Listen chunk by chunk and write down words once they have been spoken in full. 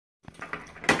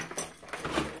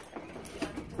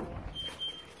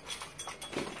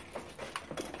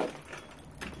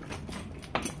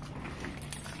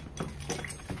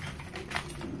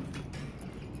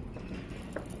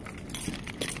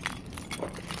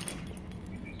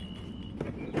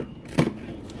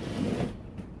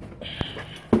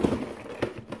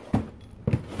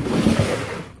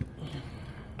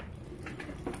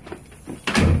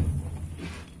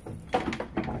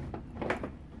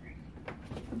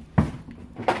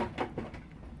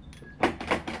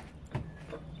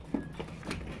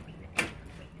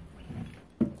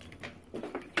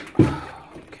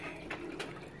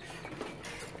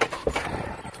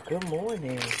Good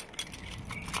morning.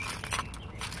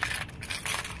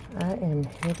 I am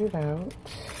headed out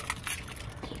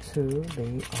to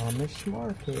the Amish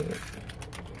market.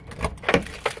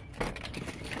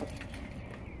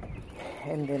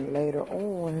 And then later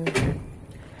on,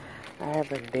 I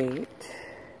have a date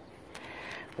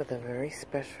with a very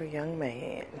special young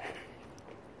man.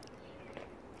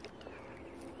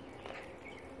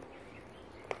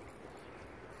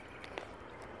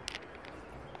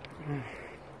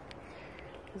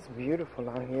 It's beautiful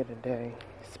out here today.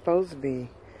 It's supposed to be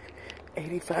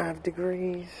 85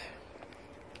 degrees,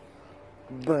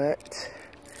 but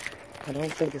I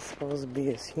don't think it's supposed to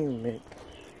be as humid.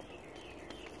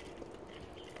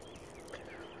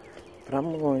 But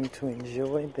I'm going to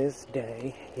enjoy this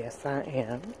day. Yes, I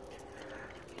am.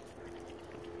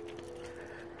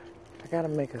 I gotta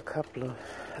make a couple of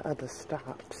other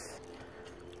stops.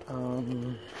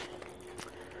 I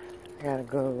gotta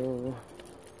go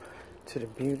to the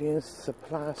beauty and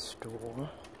supply store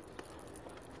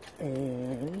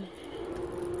and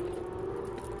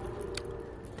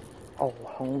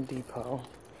Home Depot,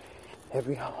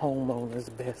 every homeowner's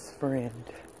best friend.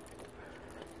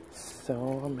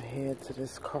 So I'm gonna head to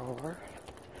this car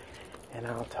and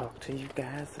I'll talk to you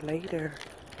guys later.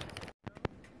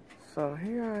 So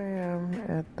here I am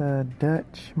at the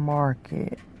Dutch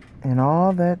market, and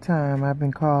all that time I've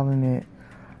been calling it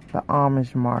the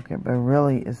Amish market, but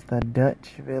really it's the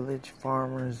Dutch Village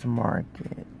Farmers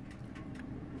Market.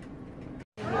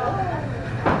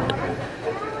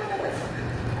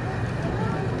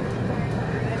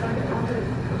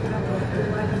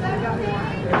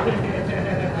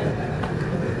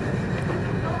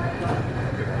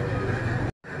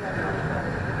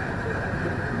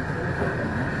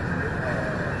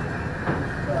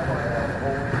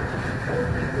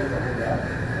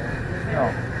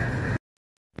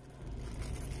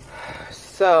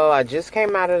 So I just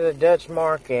came out of the Dutch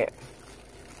market,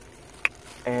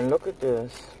 and look at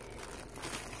this.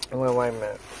 Well, wait a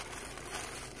minute.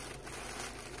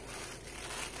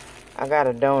 I got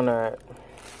a donut.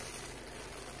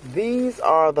 These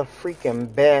are the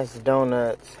freaking best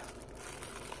donuts.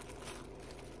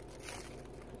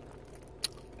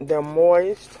 They're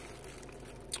moist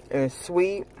and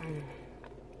sweet.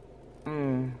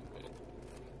 And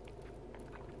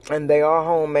they are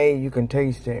homemade. You can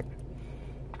taste it.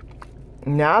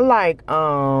 Now, I like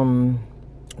Krispy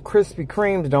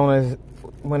Kreme's donuts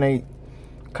when they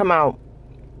come out.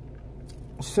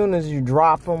 As soon as you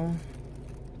drop them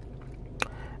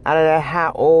out of that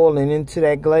hot oil and into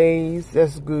that glaze,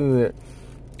 that's good.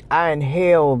 I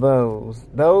inhale those.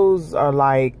 Those are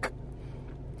like,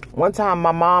 one time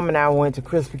my mom and I went to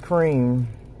Krispy Kreme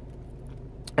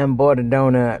and bought a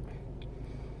donut.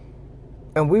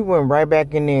 And we went right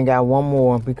back in there and got one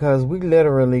more, because we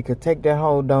literally could take that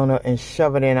whole donut and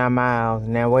shove it in our mouths.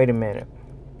 Now, wait a minute.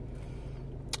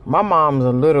 My mom's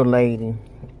a little lady,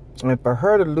 and for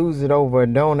her to lose it over a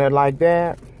donut like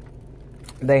that,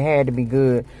 they had to be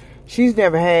good. She's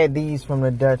never had these from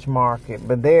the Dutch market,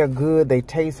 but they're good. They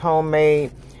taste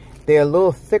homemade. They're a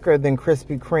little thicker than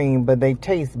Krispy Kreme, but they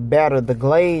taste better. The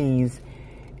glaze,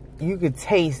 you could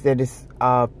taste that it's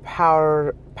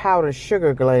powdered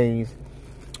sugar glaze.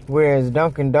 Whereas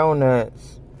Dunkin'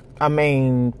 Donuts,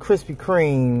 Krispy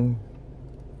Kreme,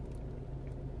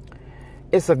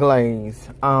 it's a glaze.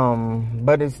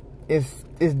 But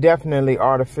it's definitely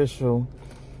artificial.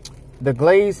 The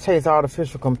glaze tastes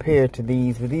artificial compared to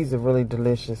these, but these are really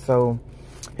delicious. So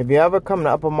if you ever come to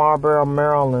Upper Marlboro,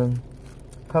 Maryland,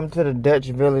 come to the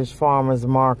Dutch Village Farmers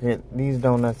Market. These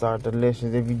donuts are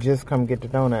delicious if you just come get the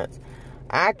donuts.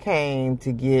 I came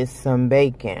to get some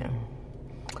bacon.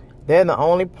 They're the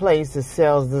only place that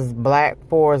sells this Black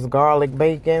Forest garlic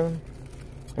bacon.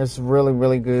 It's really,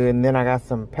 really good. And then I got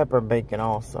some pepper bacon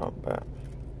also. But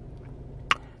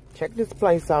check this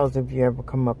place out if you ever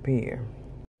come up here.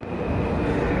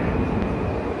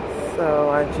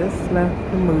 So I just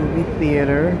left the movie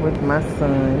theater with my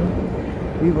son.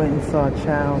 We went and saw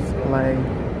Child's Play.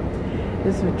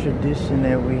 It's a tradition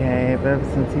that we have ever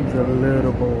since he was a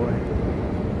little boy.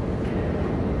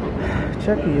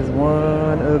 Chucky is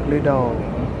one ugly dog,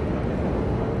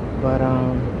 but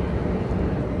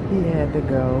he had to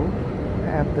go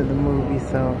after the movie,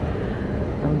 so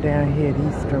I'm down here at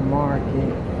Easter Market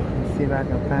and see if I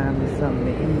can find me something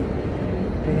to eat.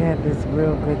 They had this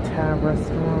real good Thai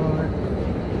restaurant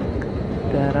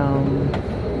that I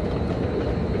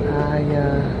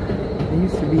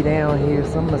used to be down here,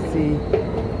 so I'm gonna see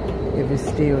if it's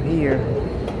still here.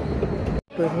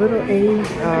 The little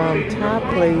Thai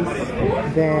place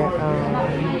that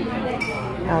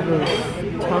I was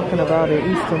talking about at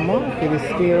Easter Market is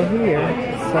still here.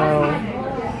 So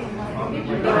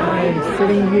I'm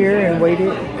sitting here and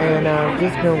waited, and I've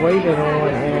just been waiting on,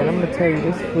 and I'm gonna tell you,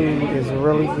 this food is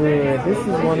really good. This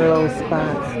is one of those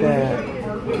spots that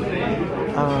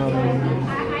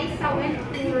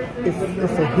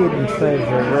it's a hidden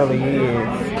treasure, it really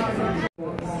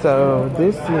is. So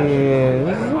this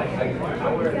is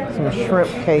some shrimp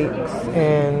cakes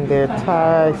and their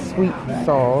Thai sweet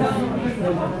sauce,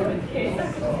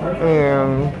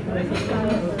 and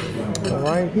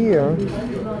right here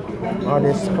are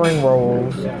their spring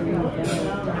rolls.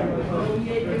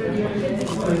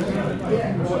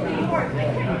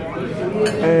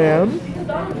 And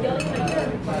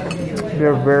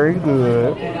they're very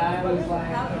good.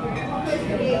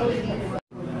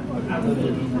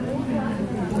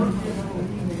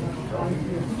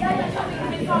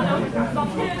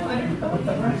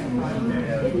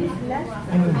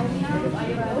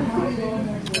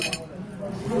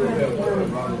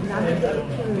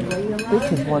 This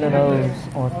is one of those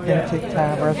authentic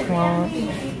Thai restaurants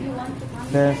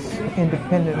that's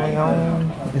independently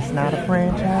owned. It's not a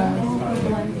franchise.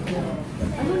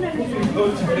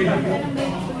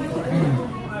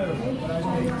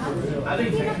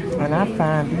 And I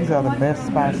find these are the best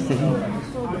spots to eat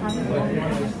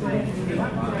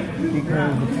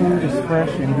because the food is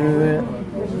fresh and good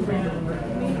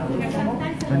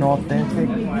and authentic.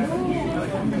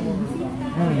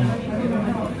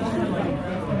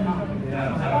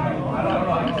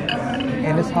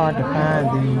 And it's hard to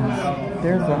find these.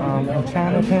 There's a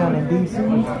Chinatown in DC.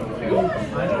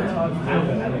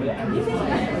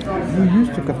 You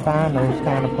used to could find those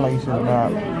kind of places, but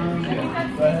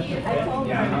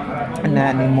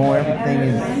not anymore. Everything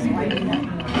is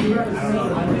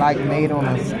like made on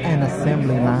an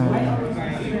assembly line.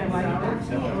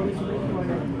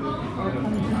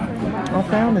 I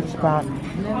found this spot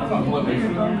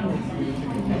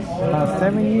about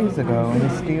 7 years ago, and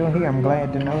it's still here. I'm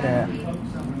glad to know that.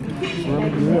 It's really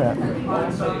good.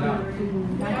 So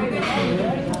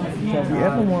if you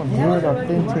ever want good,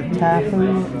 authentic Thai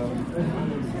food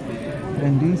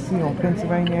in DC on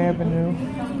Pennsylvania Avenue,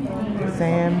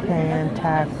 Sampan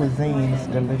Thai Cuisine is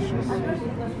delicious.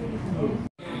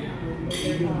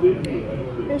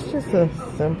 It's just a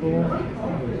simple,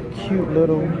 cute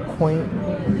little quaint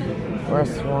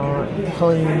restaurant,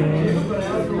 clean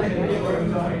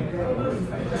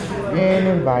and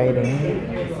inviting,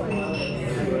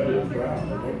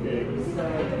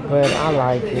 but I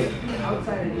like it.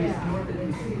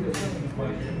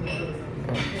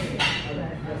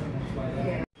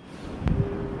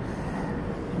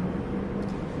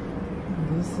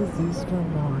 This is Eastern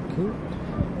Market.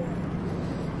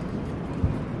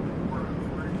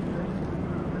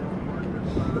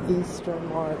 Eastern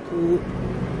Market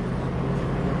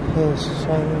has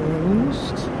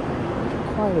changed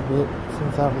quite a bit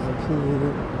since I was a kid.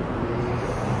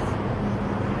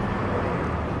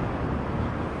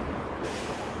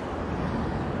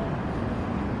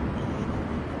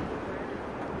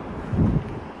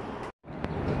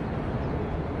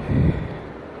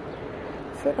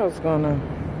 Said I was gonna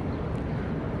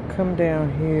come down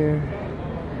here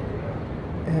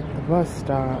at the bus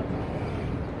stop.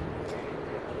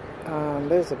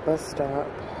 There's a bus stop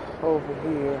over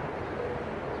here,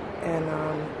 and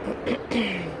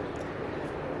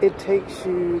it takes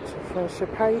you to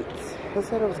Friendship Heights. I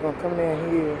said I was gonna come down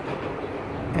here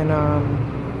and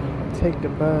take the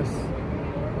bus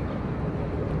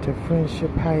to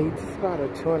Friendship Heights. It's about a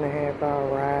 2.5 hour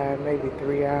ride, maybe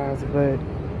 3 hours, but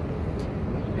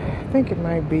I think it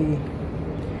might be,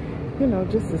 you know,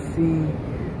 just to see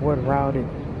what route it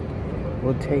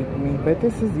will take me. But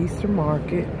this is Easter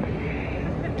Market.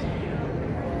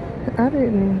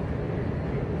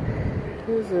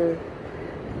 There's a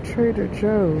Trader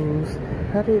Joe's.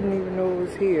 I didn't even know it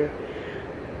was here.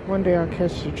 One day I'll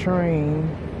catch the train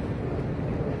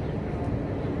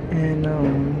and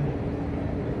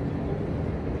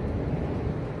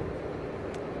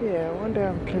yeah, one day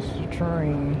I'll catch the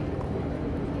train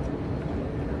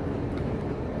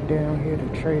down here to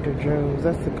Trader Joe's.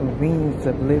 That's the convenience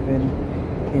of living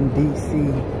in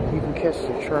DC. You can catch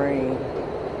the train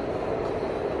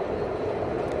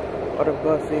or the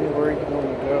bus anywhere you want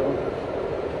to go.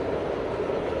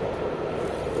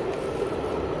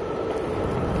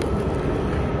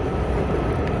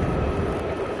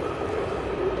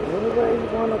 Anywhere you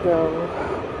want to go,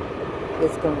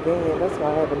 it's convenient. That's why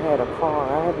I haven't had a car.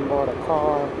 I haven't bought a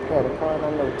car, had a car in, I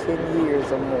know, 10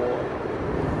 years or more.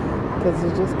 Because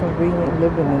it's just convenient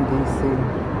living in DC.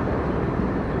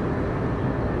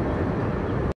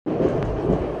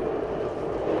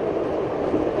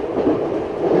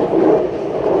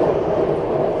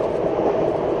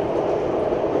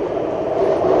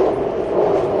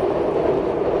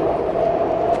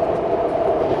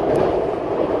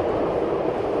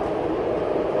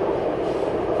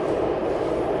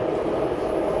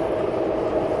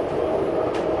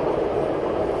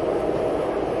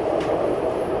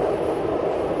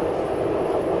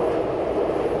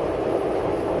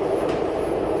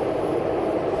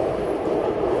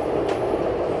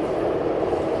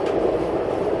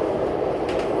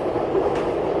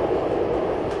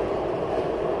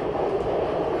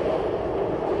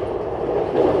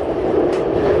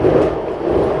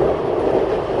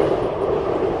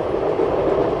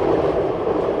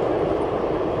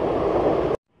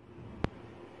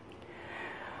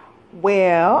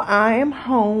 Well, I am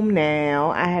home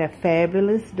now. I had a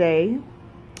fabulous day.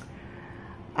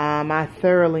 I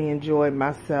thoroughly enjoyed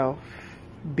myself,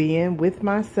 being with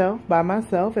myself, by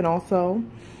myself, and also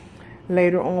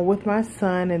later on with my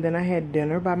son. And then I had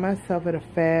dinner by myself at a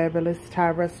fabulous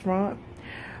Thai restaurant.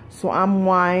 So I'm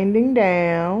winding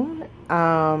down.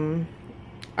 I'm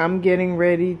getting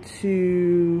ready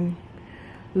to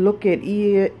look at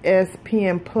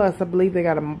ESPN Plus. I believe they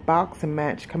got a boxing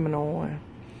match coming on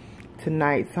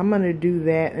tonight. So I'm going to do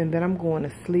that, and then I'm going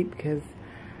to sleep because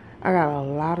I got a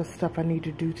lot of stuff I need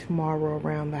to do tomorrow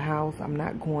around the house. I'm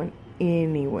not going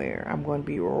anywhere. I'm going to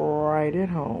be right at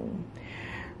home.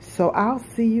 So I'll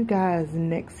see you guys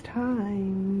next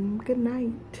time. Good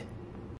night.